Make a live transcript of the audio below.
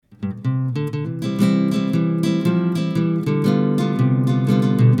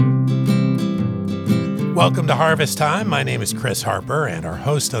Welcome to Harvest Time. My name is Chris Harper, and our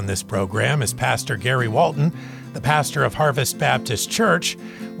host on this program is Pastor Gary Walton, the pastor of Harvest Baptist Church.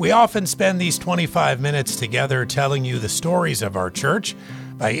 We often spend these 25 minutes together telling you the stories of our church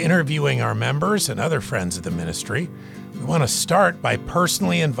by interviewing our members and other friends of the ministry. We want to start by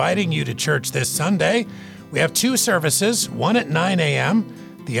personally inviting you to church this Sunday. We have two services, one at 9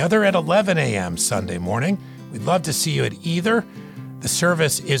 a.m., the other at 11 a.m. Sunday morning. We'd love to see you at either. The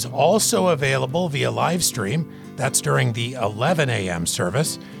service is also available via live stream. That's during the 11 a.m.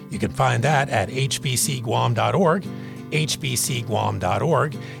 service. You can find that at hbcguam.org,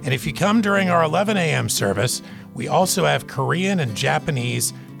 hbcguam.org. And if you come during our 11 a.m. service, we also have Korean and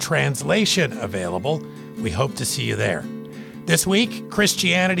Japanese translation available. We hope to see you there. This week,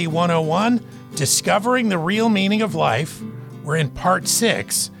 Christianity 101, Discovering the Real Meaning of Life. We're in part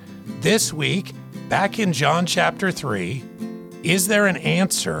 6. This week, back in John chapter 3, is there an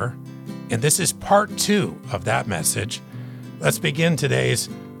answer? And this is part 2 of that message. Let's begin today's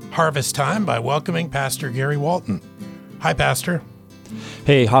Harvest Time by welcoming Pastor Gary Walton. Hi, Pastor.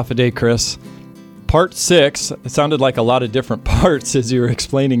 Hey, half a day, Chris. Part 6, it sounded like a lot of different parts as you were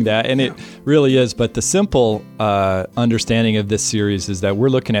explaining that, and it really is. But the simple understanding of this series is that we're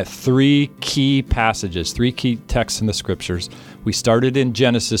looking at 3 key passages, 3 key texts in the Scriptures. We started in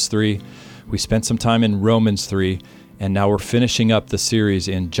Genesis 3, we spent some time in Romans 3, and now we're finishing up the series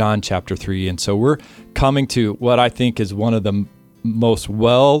in John chapter 3. And so we're coming to what I think is one of the most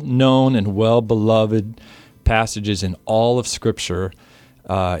well-known and well-beloved passages in all of Scripture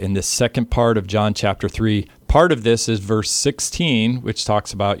in this second part of John chapter 3. Part of this is verse 16, which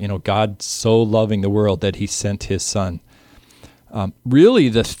talks about, God so loving the world that he sent his son. Really,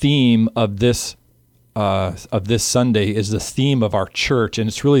 the theme of this Sunday is the theme of our church, and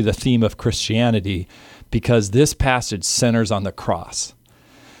it's really the theme of Christianity, because this passage centers on the cross.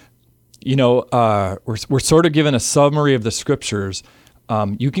 We're sort of given a summary of the Scriptures.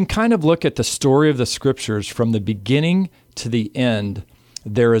 You can kind of look at the story of the Scriptures from the beginning to the end.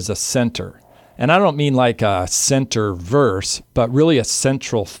 There is a center. And I don't mean like a center verse, but really a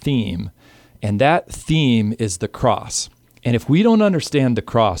central theme. And that theme is the cross. And if we don't understand the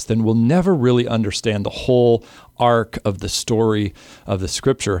cross, then we'll never really understand the whole arc of the story of the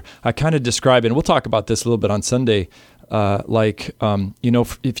Scripture. I kind of describe it, and we'll talk about this a little bit on Sunday,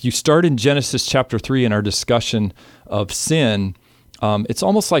 if you start in Genesis chapter 3 in our discussion of sin, it's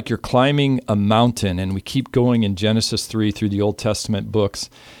almost like you're climbing a mountain, and we keep going in Genesis 3 through the Old Testament books.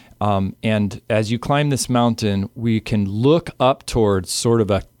 And as you climb this mountain, we can look up towards sort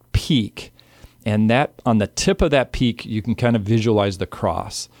of a peak. And that on the tip of that peak, you can kind of visualize the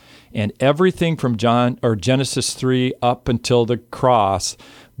cross. And everything from Genesis 3 up until the cross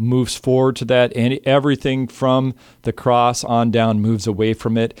moves forward to that, and everything from the cross on down moves away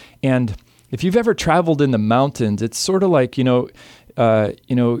from it. And if you've ever traveled in the mountains, it's sort of like, as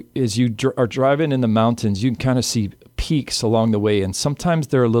you are driving in the mountains, you can kind of see peaks along the way, and sometimes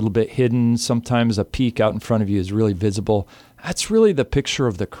they're a little bit hidden. Sometimes a peak out in front of you is really visible. That's really the picture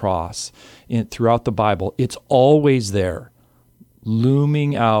of the cross throughout the Bible. It's always there,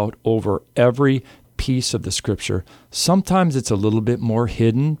 looming out over every piece of the Scripture. Sometimes it's a little bit more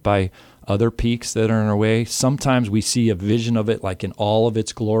hidden by other peaks that are in our way. Sometimes we see a vision of it like in all of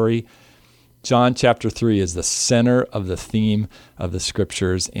its glory. John chapter 3 is the center of the theme of the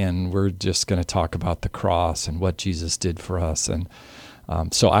Scriptures, and we're just going to talk about the cross and what Jesus did for us. And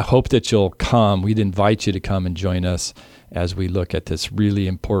so I hope that you'll come. We'd invite you to come and join us as we look at this really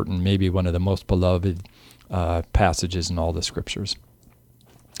important, maybe one of the most beloved passages in all the Scriptures.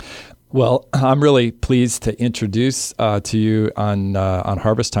 Well, I'm really pleased to introduce to you on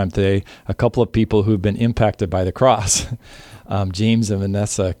Harvest Time today a couple of people who've been impacted by the cross. James and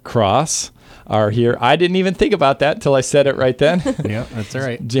Vanessa Cross are here. I didn't even think about that until I said it right then. Yeah, that's all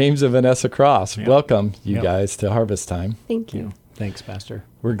right. James and Vanessa Cross. Yep. Welcome, you guys, to Harvest Time. Thank you. Thanks, Pastor.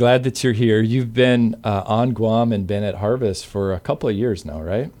 We're glad that you're here. You've been on Guam and been at Harvest for a couple of years now,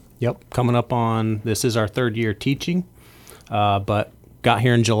 right? Yep, coming up on, this is our 3rd year teaching, but got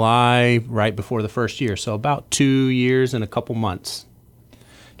here in July right before the first year, so about 2 years and a couple months.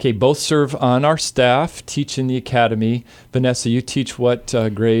 Okay, both serve on our staff, teach in the academy. Vanessa, you teach what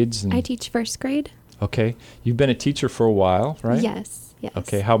grades? I teach 1st grade. Okay, you've been a teacher for a while, right? Yes.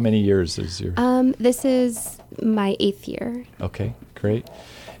 Okay, how many years is your? This is my 8th year. Okay, great.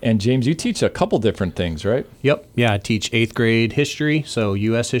 And James, you teach a couple different things, right? Yep, yeah, I teach 8th grade history, so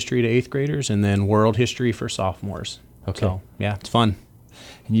U.S. history to 8th graders, and then world history for sophomores. Okay. So, yeah, it's fun.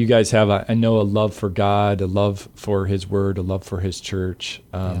 And you guys have, I know, a love for God, a love for His Word, a love for His church,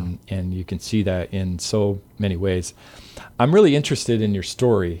 and you can see that in so many ways. I'm really interested in your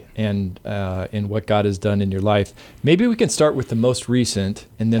story and in what God has done in your life. Maybe we can start with the most recent,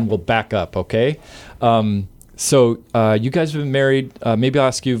 and then we'll back up, okay? So you guys have been married. Maybe I'll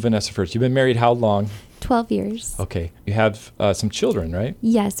ask you, Vanessa, first. You've been married how long? 12 years. Okay. You have some children, right?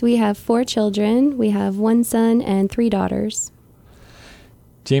 Yes, we have 4 children. We have 1 son and 3 daughters.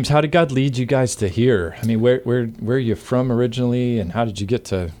 James, how did God lead you guys to here? I mean, where are you from originally, and how did you get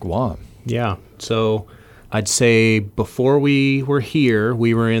to Guam? Yeah. So I'd say before we were here,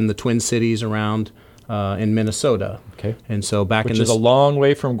 we were in the Twin Cities around in Minnesota. Okay. And so back Which in is a long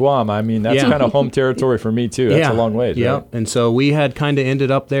way from Guam. I mean, that's kind of home territory for me, too. That's a long way. Yeah. Right? And so we had kind of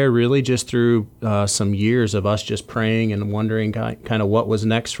ended up there really just through some years of us just praying and wondering kind of what was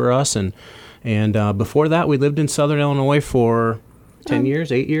next for us. And before that, we lived in Southern Illinois for 10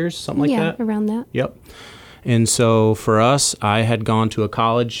 years, 8 years, something like that. Yeah, around that. Yep. And so for us, I had gone to a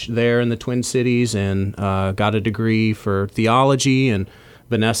college there in the Twin Cities and got a degree for theology, and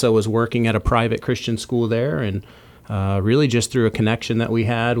Vanessa was working at a private Christian school there, and really just through a connection that we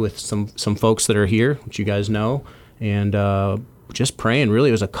had with some folks that are here, which you guys know, and just praying. Really,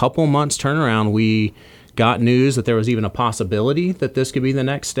 it was a couple months turnaround. We got news that there was even a possibility that this could be the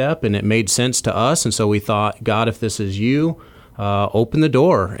next step, and it made sense to us, and so we thought, God, if this is you, open the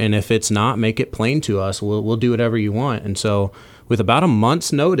door, and if it's not, make it plain to us. We'll do whatever you want. And so with about a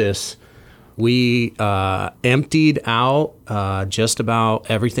month's notice, we emptied out just about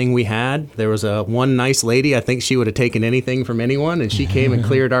everything we had. There was one nice lady, I think she would have taken anything from anyone, and she came and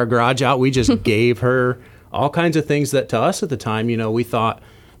cleared our garage out. We just gave her all kinds of things that to us at the time, we thought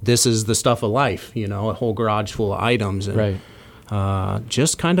this is the stuff of life, a whole garage full of items. And, Right.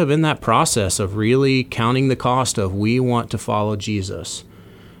 just kind of in that process of really counting the cost of we want to follow Jesus,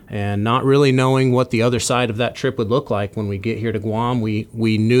 and not really knowing what the other side of that trip would look like when we get here to Guam. We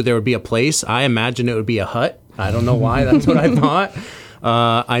knew there would be a place. I imagined it would be a hut. I don't know why. That's what I thought.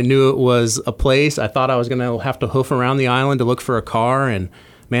 I knew it was a place. I thought I was going to have to hoof around the island to look for a car. And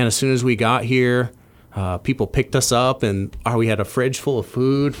man, as soon as we got here, people picked us up, and we had a fridge full of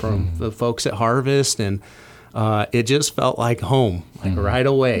food from the folks at Harvest, and it just felt like home, right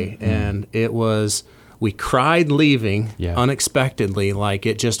away. And it was, we cried leaving unexpectedly, like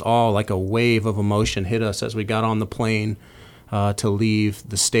it just all like a wave of emotion hit us as we got on the plane to leave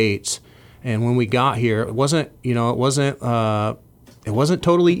the States. And when we got here, it wasn't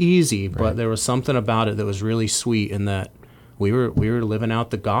totally easy, but there was something about it that was really sweet, in that we were living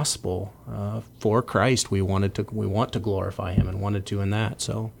out the gospel for Christ. We want to glorify Him, and wanted to in that.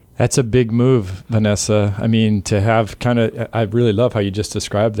 So. That's a big move, Vanessa. I mean, to have I really love how you just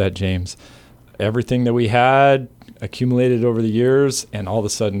described that, James. Everything that we had accumulated over the years, and all of a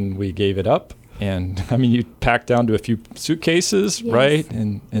sudden we gave it up. And I mean, you packed down to a few suitcases, right?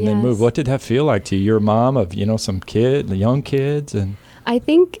 And then moved. What did that feel like to you? You're a mom of, some young kids. And I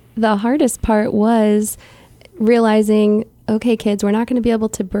think the hardest part was realizing, okay, kids, we're not going to be able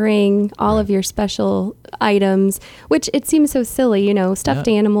to bring all of your special items, which it seems so silly, stuffed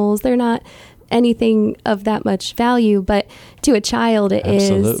animals. They're not anything of that much value, but to a child it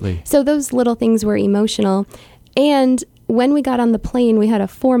Absolutely. is. So those little things were emotional. And when we got on the plane, we had a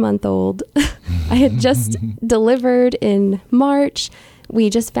 4-month-old. I had just delivered in March. We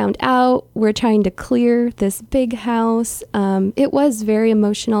just found out we're trying to clear this big house. It was very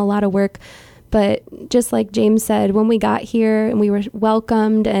emotional, a lot of work. But just like James said, when we got here and we were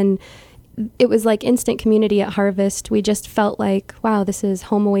welcomed, and it was like instant community at Harvest, we just felt like, wow, this is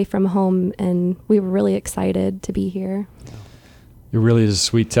home away from home, and we were really excited to be here. It really is a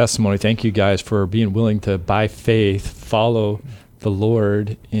sweet testimony. Thank you guys for being willing to, by faith, follow the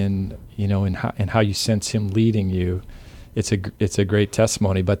Lord in how you sense Him leading you. It's a great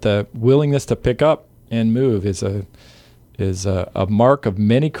testimony. But the willingness to pick up and move is a mark of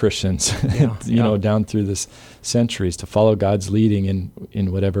many Christians, down through the centuries, to follow God's leading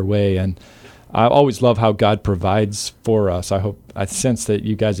in whatever way. And I always love how God provides for us. I sense that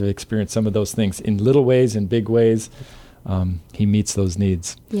you guys have experienced some of those things in little ways, in big ways. He meets those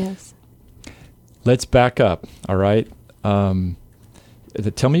needs. Yes. Let's back up. All right.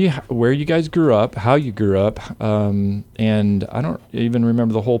 Tell me where you guys grew up, how you grew up, and I don't even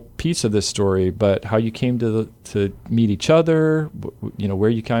remember the whole piece of this story, but how you came to meet each other, where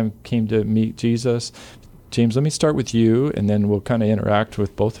you came to meet Jesus. James, let me start with you, and then we'll kind of interact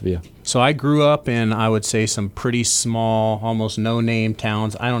with both of you. So I grew up in, I would say, some pretty small, almost no-name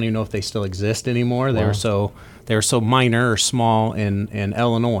towns. I don't even know if they still exist anymore. Wow. They were so minor or small in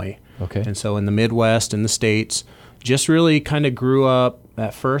Illinois. Okay. And so in the Midwest, in the States. just really kind of grew up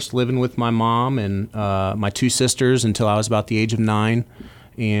at first living with my mom and my two sisters until I was about the age of 9.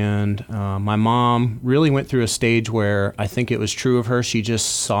 And my mom really went through a stage where I think it was true of her. She just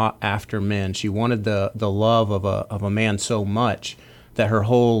sought after men. She wanted the love of a man so much that her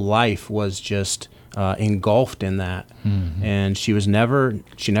whole life was just engulfed in that. Mm-hmm. And she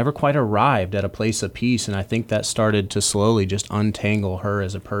never quite arrived at a place of peace. And I think that started to slowly just untangle her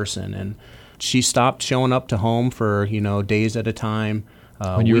as a person. And she stopped showing up to home for, days at a time.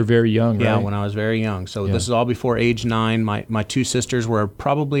 When you were very young, right? Yeah, when I was very young. So this is all before age 9. My two sisters were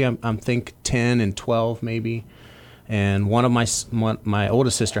probably, I think, 10 and 12 maybe. And one of my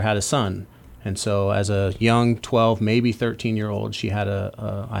oldest sister had a son. And so as a young 12, maybe 13-year-old,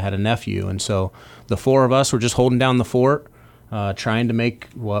 I had a nephew. And so the four of us were just holding down the fort, trying to make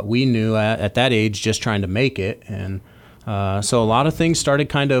what we knew at that age, just trying to make it. And so a lot of things started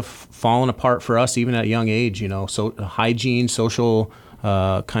kind of falling apart for us even at a young age, so hygiene, social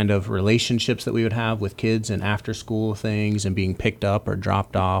kind of relationships that we would have with kids and after school things and being picked up or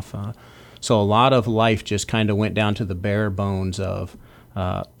dropped off. So a lot of life just kind of went down to the bare bones of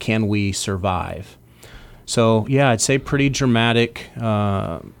can we survive? So yeah, I'd say pretty dramatic.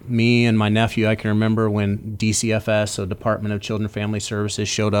 Me and my nephew, I can remember when DCFS, so Department of Children and Family Services,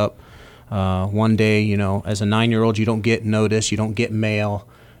 showed up one day. As a 9-year-old, you don't get notice, you don't get mail.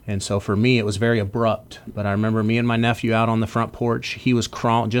 And so for me, it was very abrupt. But I remember me and my nephew out on the front porch. He was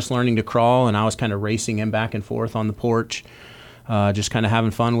just learning to crawl, and I was kind of racing him back and forth on the porch, just kind of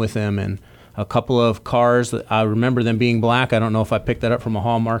having fun with him. And a couple of cars, I remember them being black. I don't know if I picked that up from a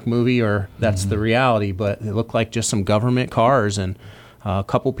Hallmark movie or that's the reality, but it looked like just some government cars. And a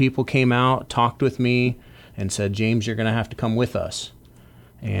couple people came out, talked with me, and said, "James, you're going to have to come with us."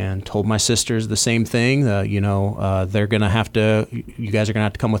 And told my sisters the same thing. You guys are going to have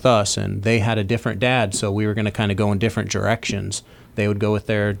to come with us. And they had a different dad, so we were going to kind of go in different directions. They would go with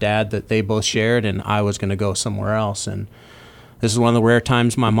their dad that they both shared, and I was going to go somewhere else. And this is one of the rare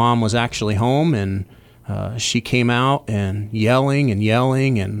times my mom was actually home, and she came out and yelling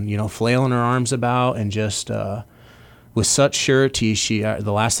and flailing her arms about, and just with such surety,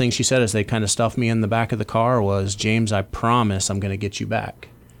 the last thing she said as they kind of stuffed me in the back of the car was, "James, I promise I'm going to get you back."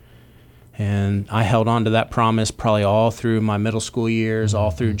 And I held on to that promise probably all through my middle school years,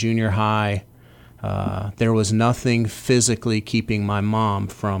 all through junior high. There was nothing physically keeping my mom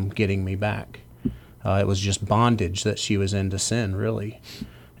from getting me back. It was just bondage that she was in to sin, really.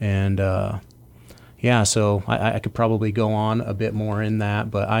 And so I could probably go on a bit more in that,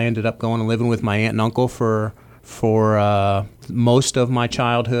 but I ended up going and living with my aunt and uncle for most of my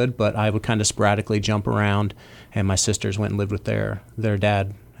childhood, but I would kind of sporadically jump around, and my sisters went and lived with their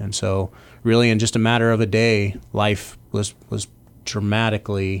dad. And so really in just a matter of a day, life was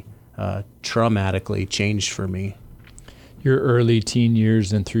dramatically, traumatically changed for me. Your early teen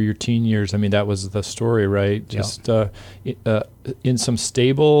years and through your teen years, I mean, that was the story, right? Just in some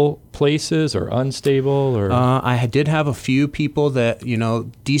stable places or unstable? Or I did have a few people that,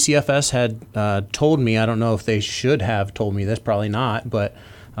 DCFS had told me, I don't know if they should have told me this, probably not, but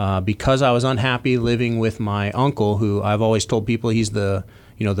because I was unhappy living with my uncle, who I've always told people he's the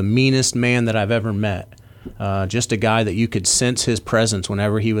meanest man that I've ever met. Just a guy that you could sense his presence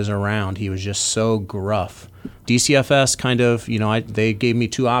whenever he was around. He was just so gruff. DCFS kind of, they gave me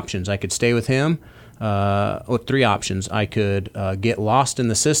 2 options. I could stay with him, or 3 options. I could get lost in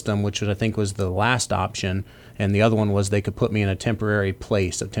the system, which I think was the last option, and the other one was they could put me in a temporary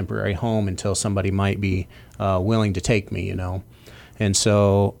place, a temporary home, until somebody might be willing to take me, And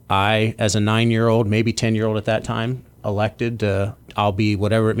so I, as a 9-year-old, maybe 10-year-old at that time, elected I'll be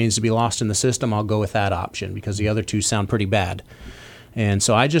whatever it means to be lost in the system. I'll go with that option because the other 2 sound pretty bad. And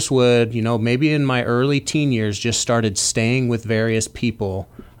so I just would, maybe in my early teen years, just started staying with various people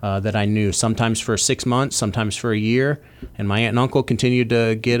that I knew, sometimes for 6 months, sometimes for a year. And my aunt and uncle continued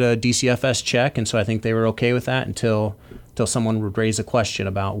to get a DCFS check, and so I think they were okay with that until someone would raise a question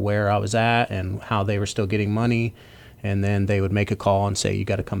about where I was at and how they were still getting money. And then they would make a call and say, "You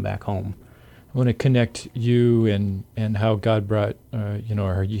got to come back home." I want to connect you and how God brought,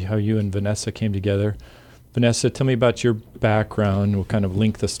 how you and Vanessa came together. Vanessa, tell me about your background. We'll kind of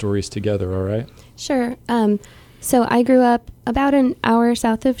link the stories together, all right? Sure. So I grew up about an hour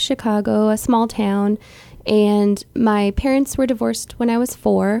south of Chicago, a small town, and my parents were divorced when I was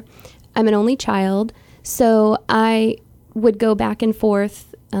 4. I'm an only child, so I would go back and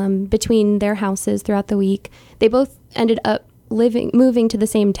forth between their houses throughout the week. They both ended up moving to the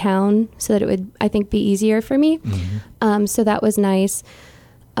same town so that it would, I think, be easier for me. Mm-hmm. So that was nice.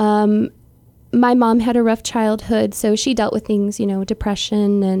 My mom had a rough childhood, so she dealt with things,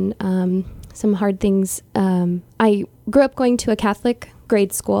 depression and some hard things. I grew up going to a Catholic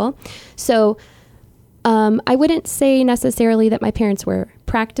grade school, so I wouldn't say necessarily that my parents were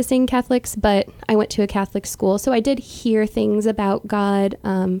practicing Catholics, but I went to a Catholic school, so I did hear things about God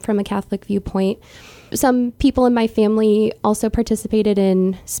from a Catholic viewpoint. Some people in my family also participated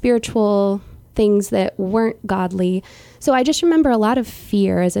in spiritual things that weren't godly. So I just remember a lot of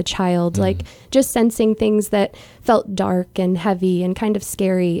fear as a child, like just sensing things that felt dark and heavy and kind of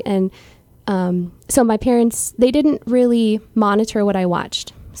scary. And so my parents, they didn't really monitor what I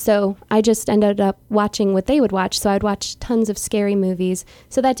watched. So I just ended up watching what they would watch. So I'd watch tons of scary movies.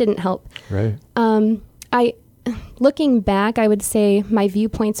 So that didn't help. Right. Looking back, I would say my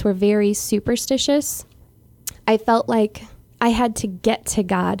viewpoints were very superstitious. I felt like I had to get to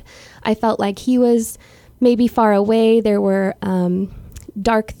God. I felt like he was maybe far away. There were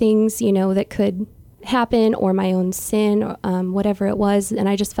dark things, that could happen, or my own sin, or whatever it was. And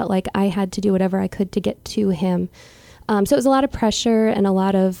I just felt like I had to do whatever I could to get to him. So it was a lot of pressure and a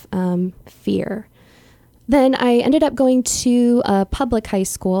lot of fear. Then I ended up going to a public high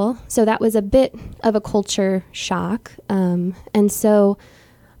school. So that was a bit of a culture shock. And so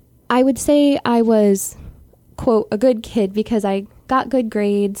I would say I was, quote, a good kid because I got good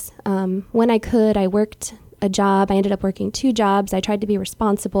grades. When I could, I worked a job. I ended up working 2 jobs. I tried to be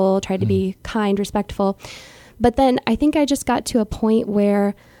responsible, tried to be kind, respectful. But then I think I just got to a point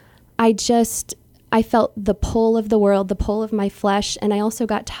where I felt the pull of the world, the pull of my flesh, and I also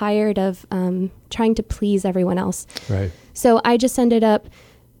got tired of trying to please everyone else. Right. So I just ended up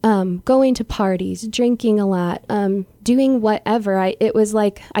going to parties, drinking a lot, doing whatever. It was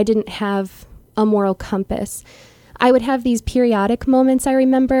like I didn't have a moral compass. I would have these periodic moments, I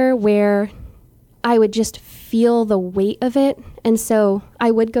remember, where I would just feel the weight of it. And so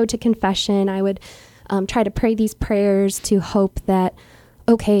I would go to confession. I would try to pray these prayers to hope that,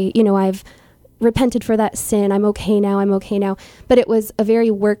 okay, I've repented for that sin. I'm okay now. But it was a very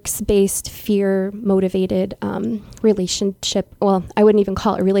works-based, fear-motivated relationship. Well, I wouldn't even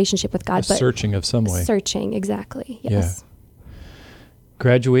call it a relationship with God, but searching of some way. Searching, exactly. Yes. Yeah.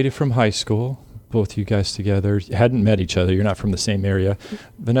 Graduated from high school, both you guys together. You hadn't met each other. You're not from the same area.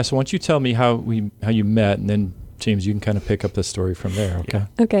 Vanessa, why don't you tell me how you met, and then James, you can kind of pick up the story from there. Okay.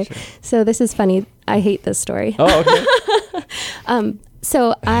 Yeah. Okay. Sure. So this is funny. I hate this story. Oh, okay.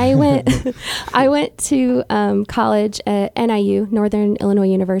 So I went to college at NIU, Northern Illinois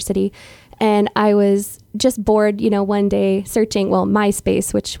University, and I was just bored, one day searching,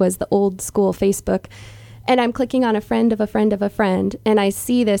 MySpace, which was the old school Facebook, and I'm clicking on a friend of a friend of a friend, and I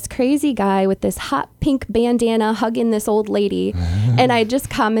see this crazy guy with this hot pink bandana hugging this old lady, and I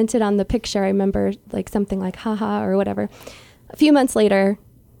just commented on the picture. I remember like something like haha or whatever. A few months later,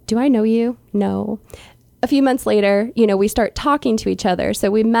 do I know you? No. A few months later, we start talking to each other.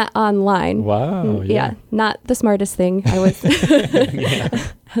 So we met online. Wow. Yeah. Not the smartest thing. I was,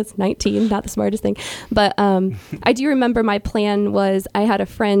 I was 19, not the smartest thing. But I do remember my plan was I had a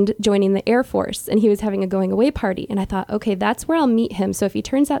friend joining the Air Force, and he was having a going away party. And I thought, okay, that's where I'll meet him. So if he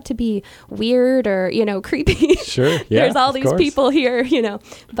turns out to be weird or, creepy, sure. Yeah, there's all these people here,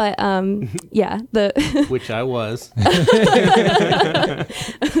 But yeah, which I was.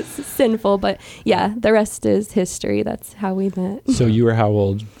 Sinful, but yeah, the rest is history. That's how we met. So you were how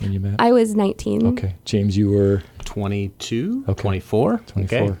old when you met? I was 19. Okay. James, you were 22, okay. 24.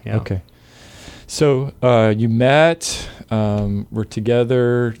 24. Okay. Yeah. Okay. So you met, were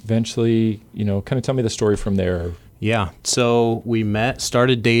together eventually, kind of tell me the story from there. Yeah. So we met,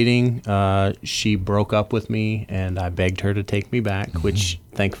 started dating. She broke up with me, and I begged her to take me back, which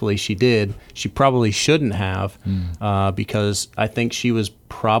thankfully she did. She probably shouldn't have, because I think she was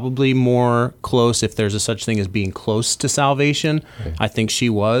probably more close, if there's a such thing as being close to salvation. Right. I think she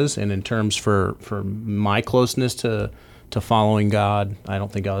was. And in terms for my closeness to following God, I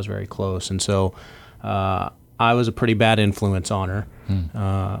don't think I was very close. And so I was a pretty bad influence on her.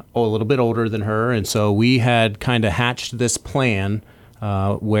 A little bit older than her, and so we had kind of hatched this plan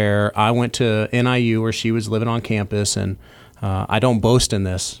where I went to NIU, where she was living on campus, and I don't boast in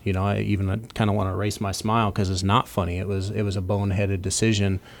this. I even kind of want to erase my smile because it's not funny. It was a boneheaded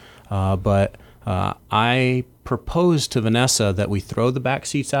decision, but I proposed to Vanessa that we throw the back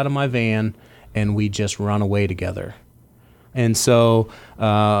seats out of my van and we just run away together. And so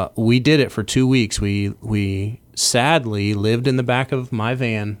we did it for 2 weeks. We sadly lived in the back of my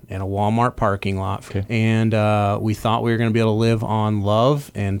van in a Walmart parking lot. Okay. And we thought we were going to be able to live on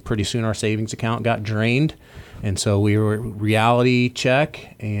love, and pretty soon our savings account got drained. And so we were reality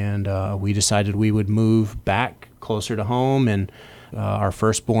check, and we decided we would move back closer to home. And our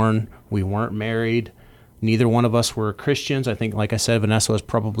firstborn, we weren't married. Neither one of us were Christians. I think, like I said, Vanessa was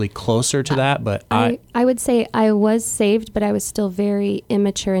probably closer to that, but I would say I was saved, but I was still very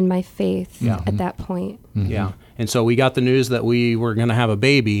immature in my faith at that point. Yeah. And so we got the news that we were going to have a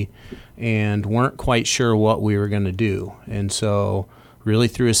baby and weren't quite sure what we were going to do. And so really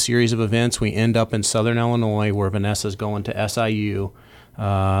through a series of events, we end up in Southern Illinois where Vanessa's going to SIU,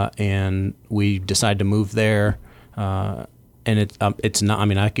 and we decide to move there. And it's not, I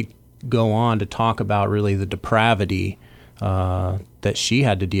mean, I could go on to talk about really the depravity that she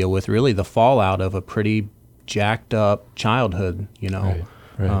had to deal with, really the fallout of a pretty jacked up childhood, you know.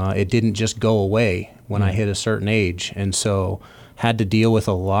 Right. It didn't just go away when I hit a certain age. And so had to deal with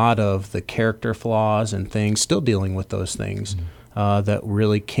a lot of the character flaws and things, still dealing with those things that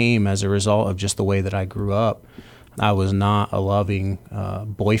really came as a result of just the way that I grew up. I was not a loving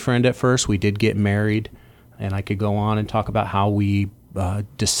boyfriend at first. We did get married, and I could go on and talk about how we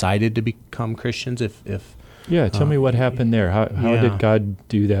decided to become Christians. Tell me what happened there. How did God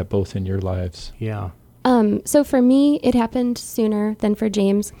do that both in your lives? Yeah. So for me, it happened sooner than for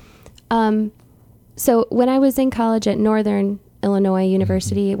James. So when I was in college at Northern Illinois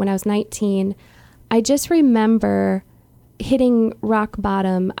University, when I was 19, I just remember hitting rock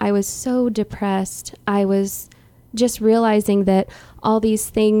bottom. I was so depressed. I was just realizing that all these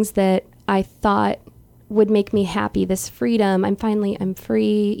things that I thought would make me happy, this freedom, I'm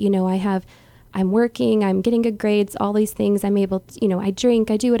free, you know, I'm working, I'm getting good grades, all these things, I'm able to, you know, I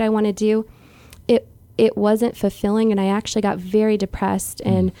drink, I do what I want to do. It wasn't fulfilling, and I actually got very depressed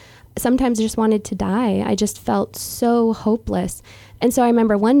and sometimes just wanted to die. I just felt so hopeless. And so I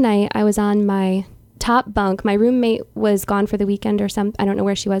remember one night I was on my top bunk. My roommate was gone for the weekend or something. I don't know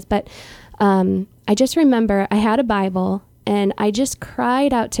where she was, but I just remember I had a Bible and I just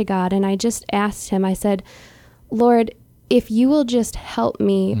cried out to God, and I just asked him, I said, Lord, if you will just help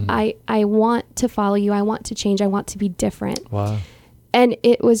me, I want to follow you. I want to change. I want to be different. Wow. And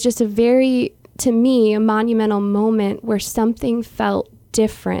it was just to me, a monumental moment where something felt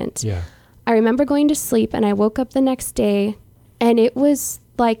different. Yeah. I remember going to sleep, and I woke up the next day, and it was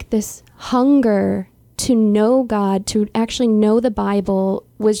like this hunger to know God, to actually know the Bible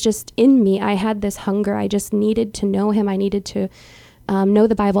was just in me. I had this hunger. I just needed to know him. I needed to know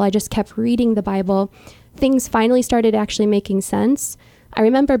the Bible. I just kept reading the Bible. Things finally started actually making sense. I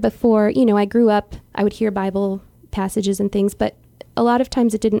remember before, you know, I grew up, I would hear Bible passages and things, but a lot of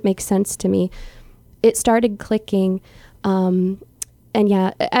times it didn't make sense to me. It started clicking. And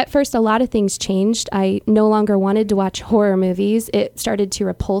yeah, at first a lot of things changed. I no longer wanted to watch horror movies. It started to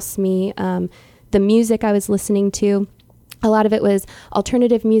repulse me. The music I was listening to, a lot of it was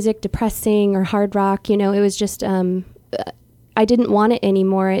alternative music, depressing or hard rock. You know, it was just, I didn't want it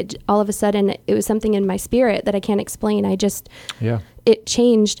anymore. All of a sudden, it was something in my spirit that I can't explain. It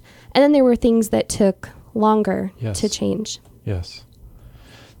changed. And then there were things that took longer to change. Yes.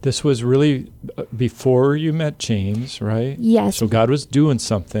 This was really before you met James, right? Yes. So God was doing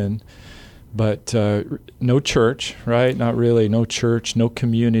something, but no church, right? Not really. No church, no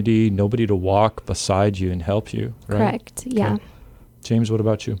community, nobody to walk beside you and help you, right? Correct. Yeah. Okay. James, what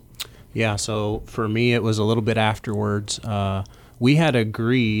about you? Yeah, so for me, it was a little bit afterwards. We had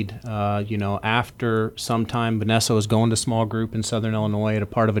agreed, after some time, Vanessa was going to small group in Southern Illinois at a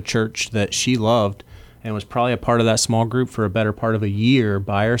part of a church that she loved, and was probably a part of that small group for a better part of a year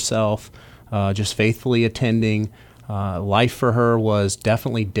by herself, just faithfully attending. Life for her was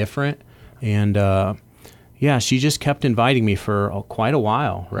definitely different. And she just kept inviting me for quite a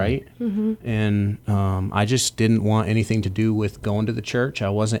while, right? Mm-hmm. And I just didn't want anything to do with going to the church. I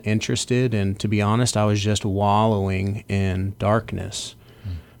wasn't interested. And to be honest, I was just wallowing in darkness.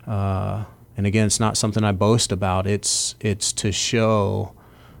 And again, it's not something I boast about. It's to show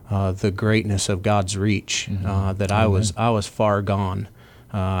the greatness of God's reach, that I was far gone.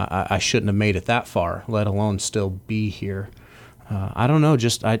 I shouldn't have made it that far, let alone still be here. I don't know,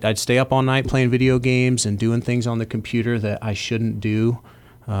 just I'd stay up all night playing video games and doing things on the computer that I shouldn't do,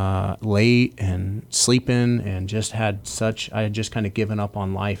 late and sleeping, and I had just kind of given up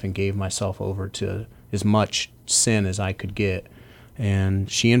on life and gave myself over to as much sin as I could get. And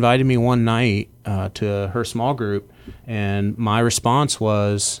she invited me one night to her small group, and my response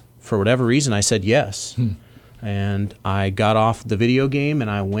was, for whatever reason, I said yes. And I got off the video game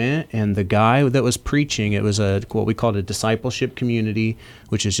and I went, and the guy that was preaching, it was what we called a discipleship community,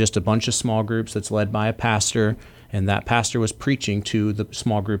 which is just a bunch of small groups that's led by a pastor, and that pastor was preaching to the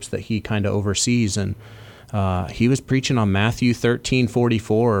small groups that he kind of oversees. And he was preaching on Matthew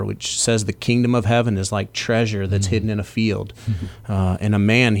 13:44, which says the kingdom of heaven is like treasure that's hidden in a field. And a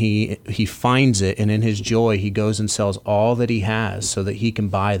man, he finds it, and in his joy he goes and sells all that he has so that he can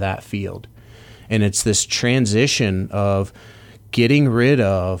buy that field. And it's this transition of getting rid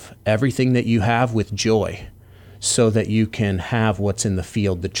of everything that you have with joy so that you can have what's in the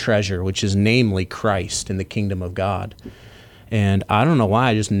field, the treasure, which is namely Christ in the kingdom of God. And I don't know why,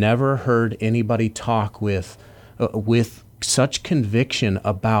 I just never heard anybody talk with such conviction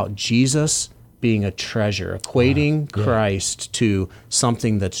about Jesus being a treasure, equating Christ to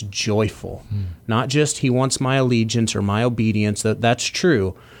something that's joyful. Not just he wants my allegiance or my obedience, that's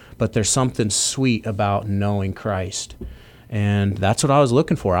true, but there's something sweet about knowing Christ. And that's what I was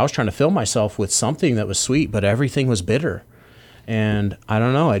looking for. I was trying to fill myself with something that was sweet, but everything was bitter. And I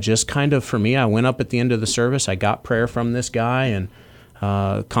don't know, it just kind of, for me, I went up at the end of the service, I got prayer from this guy, and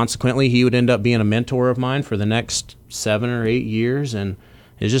consequently, he would end up being a mentor of mine for the next 7 or 8 years, and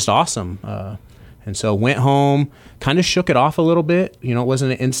it was just awesome. And so went home, kind of shook it off a little bit. You know, it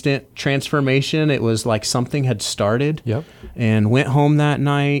wasn't an instant transformation. It was like something had started. Yep. And went home that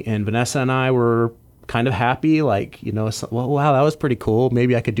night, and Vanessa and I were kind of happy, like, you know, well, wow, that was pretty cool.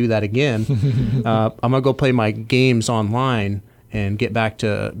 Maybe I could do that again. I'm going to go play my games online and get back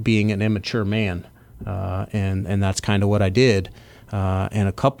to being an immature man. And that's kind of what I did. And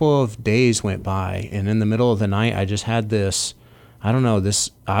a couple of days went by, and in the middle of the night, I just had this, I don't know,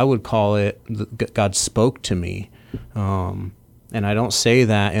 this, I would call it, God spoke to me. And I don't say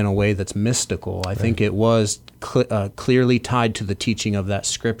that in a way that's mystical. I think it was clearly tied to the teaching of that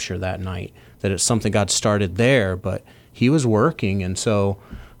scripture that night, that it's something God started there, but he was working. And so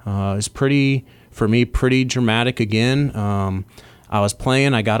it was for me, pretty dramatic again. I was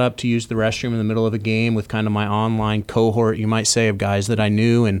playing, I got up to use the restroom in the middle of a game with kind of my online cohort, you might say, of guys that I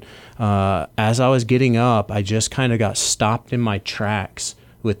knew. And as I was getting up, I just kind of got stopped in my tracks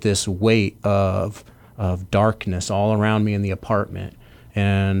with this weight of darkness all around me in the apartment.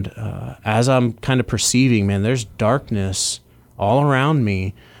 And as I'm kind of perceiving, man, there's darkness all around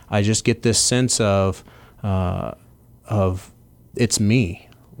me, I just get this sense of it's me.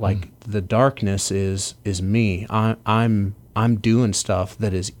 Like the darkness is me. I'm doing stuff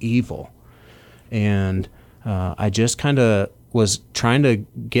that is evil. And I just kind of was trying to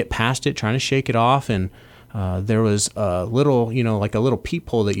get past it, trying to shake it off. And there was a little, you know, like a little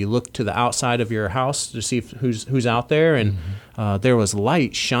peephole that you look to the outside of your house to see who's out there. And there was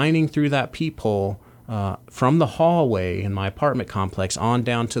light shining through that peephole from the hallway in my apartment complex on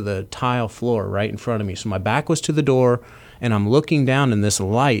down to the tile floor right in front of me. So my back was to the door, and I'm looking down, and this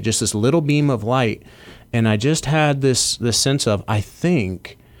light, just this little beam of light, and I just had this sense of, I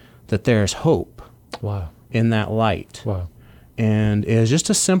think that there's hope in that light. Wow. And it was just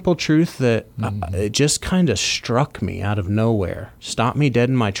a simple truth that it just kind of struck me out of nowhere, stopped me dead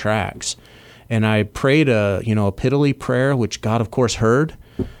in my tracks. And I prayed a pitiful prayer, which God, of course, heard.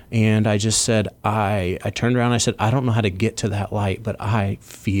 And I just said, I turned around and I said, I don't know how to get to that light, but I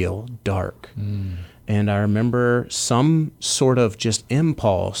feel dark. And I remember some sort of just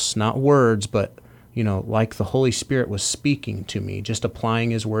impulse, not words, but, you know, like the Holy Spirit was speaking to me, just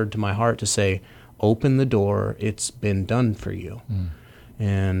applying his word to my heart to say, open the door, it's been done for you.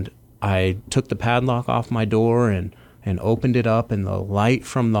 And I took the padlock off my door and opened it up, and the light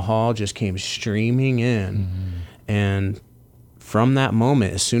from the hall just came streaming in. And from that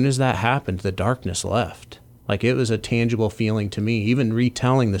moment, as soon as that happened, the darkness left. Like, it was a tangible feeling to me. Even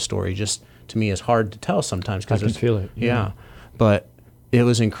retelling the story just to me is hard to tell sometimes. I can feel it. Yeah. But it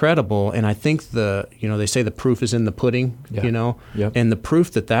was incredible. And I think they say the proof is in the pudding, you know, and the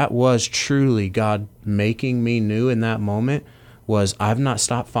proof that was truly God making me new in that moment was I've not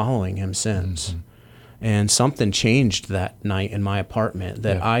stopped following him since. And something changed that night in my apartment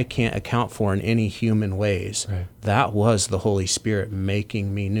that I can't account for in any human ways. That was the Holy Spirit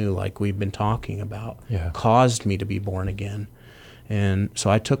making me new, like we've been talking about, caused me to be born again. And so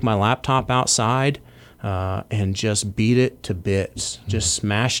I took my laptop outside and just beat it to bits, just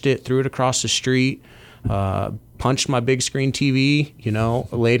smashed it, threw it across the street, punched my big screen TV. You know,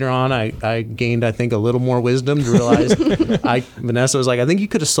 later on, I gained, I think, a little more wisdom to realize Vanessa was like, I think you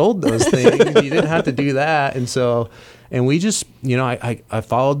could have sold those things. You didn't have to do that. And we just, you know, I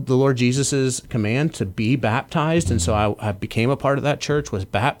followed the Lord Jesus's command to be baptized. And so I became a part of that church, was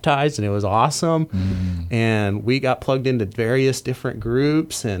baptized, and it was awesome. And we got plugged into various different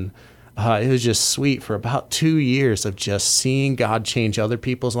groups, and it was just sweet for about 2 years of just seeing God change other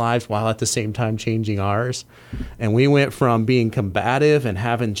people's lives while at the same time changing ours. And we went from being combative and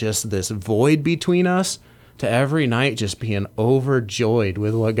having just this void between us to every night just being overjoyed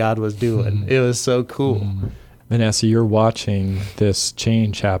with what God was doing. It was so cool. Vanessa, you're watching this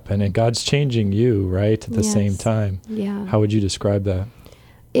change happen, and God's changing you, right, at the same time. Yeah. How would you describe that?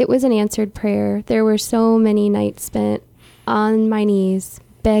 It was an answered prayer. There were so many nights spent on my knees,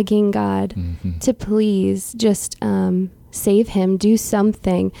 begging God to please just save him, do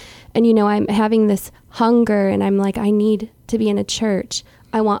something. And, I'm having this hunger, and I'm like, I need to be in a church.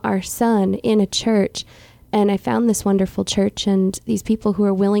 I want our son in a church. And I found this wonderful church and these people who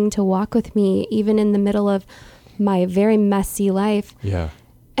are willing to walk with me, even in the middle of my very messy life. Yeah.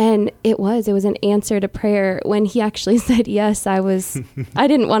 And it was an answer to prayer. When he actually said yes, I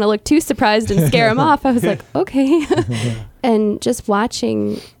didn't want to look too surprised and scare him off. I was like, okay. And just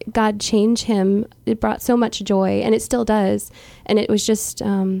watching God change him, it brought so much joy, and it still does. And it was just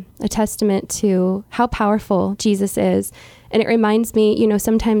a testament to how powerful Jesus is. And it reminds me,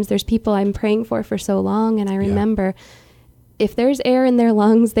 sometimes there's people I'm praying for so long, and I remember if there's air in their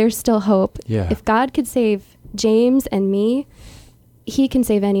lungs, there's still hope. Yeah. If God could save James and me, he can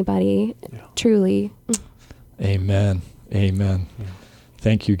save anybody, truly. Amen. Amen. Yeah.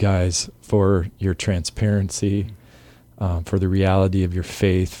 Thank you guys for your transparency, for the reality of your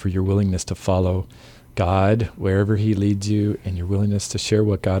faith, for your willingness to follow God wherever he leads you, and your willingness to share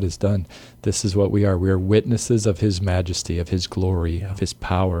what God has done. This is what we are. We are witnesses of his majesty, of his glory, of his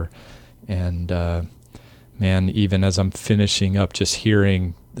power. And man, even as I'm finishing up, just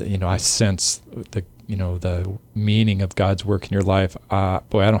hearing, I sense the meaning of God's work in your life.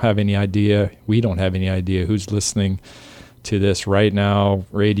 Boy, I don't have any idea. We don't have any idea who's listening to this right now,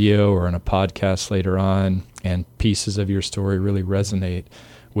 radio or on a podcast later on, and pieces of your story really resonate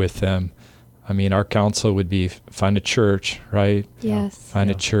with them. I mean, our counsel would be find a church, right? Yes.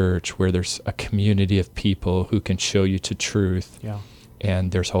 Find a church where there's a community of people who can show you to truth,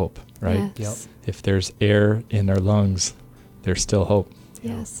 and there's hope, right? Yes. If there's air in their lungs, there's still hope.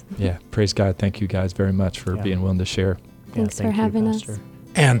 Yes. Yeah. Praise God. Thank you guys very much for being willing to share. Thanks for having us.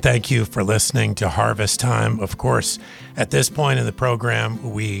 And thank you for listening to Harvest Time. Of course, at this point in the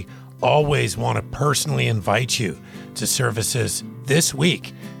program, we always want to personally invite you to services this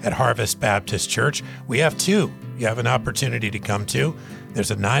week at Harvest Baptist Church. We have two you have an opportunity to come to. There's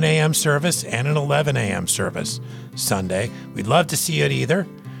a 9 a.m. service and an 11 a.m. service Sunday. We'd love to see you at either.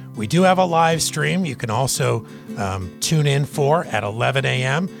 We do have a live stream you can also tune in for at 11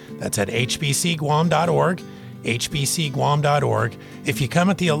 a.m. That's at hbcguam.org, hbcguam.org. If you come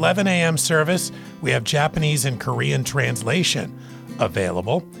at the 11 a.m. service, we have Japanese and Korean translation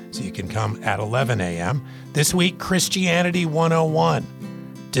available, so you can come at 11 a.m. This week, Christianity 101,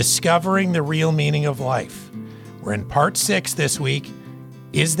 Discovering the Real Meaning of Life. We're in part 6 this week.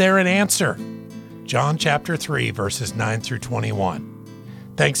 Is there an answer? John chapter 3, verses 9 through 21.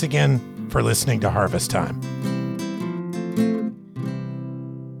 Thanks again for listening to Harvest Time.